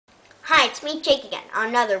Hi, it's me, Jake again, on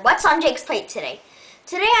another What's on Jake's Plate today.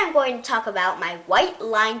 Today I'm going to talk about my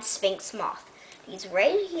white-lined Sphinx Moth. He's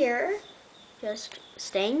right here, just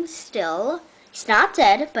staying still. He's not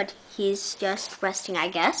dead, but he's just resting, I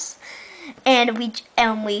guess. And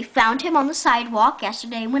we found him on the sidewalk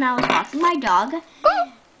yesterday when I was walking my dog.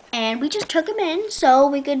 And we just took him in so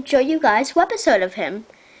we could show you guys an episode of him.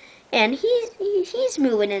 And he's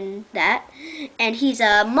moving in that, and he's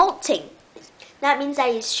molting. That means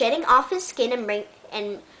that he's shedding off his skin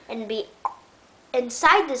and be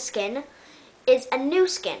inside the skin is a new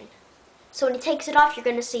skin. So when he takes it off, you're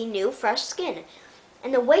going to see new, fresh skin.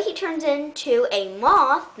 And the way he turns into a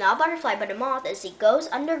moth, not a butterfly, but a moth, is he goes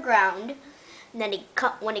underground. And then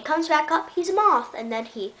when he comes back up, he's a moth. And then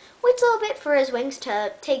he waits a little bit for his wings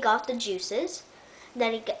to take off the juices.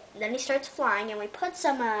 Then he starts flying, and we put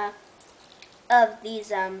some of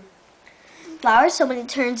these flowers, so when he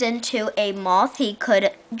turns into a moth, he could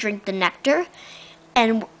drink the nectar,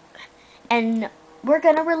 and we're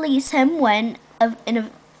gonna release him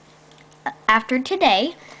after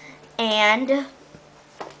today. And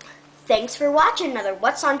thanks for watching another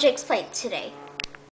What's on Jake's Plate today.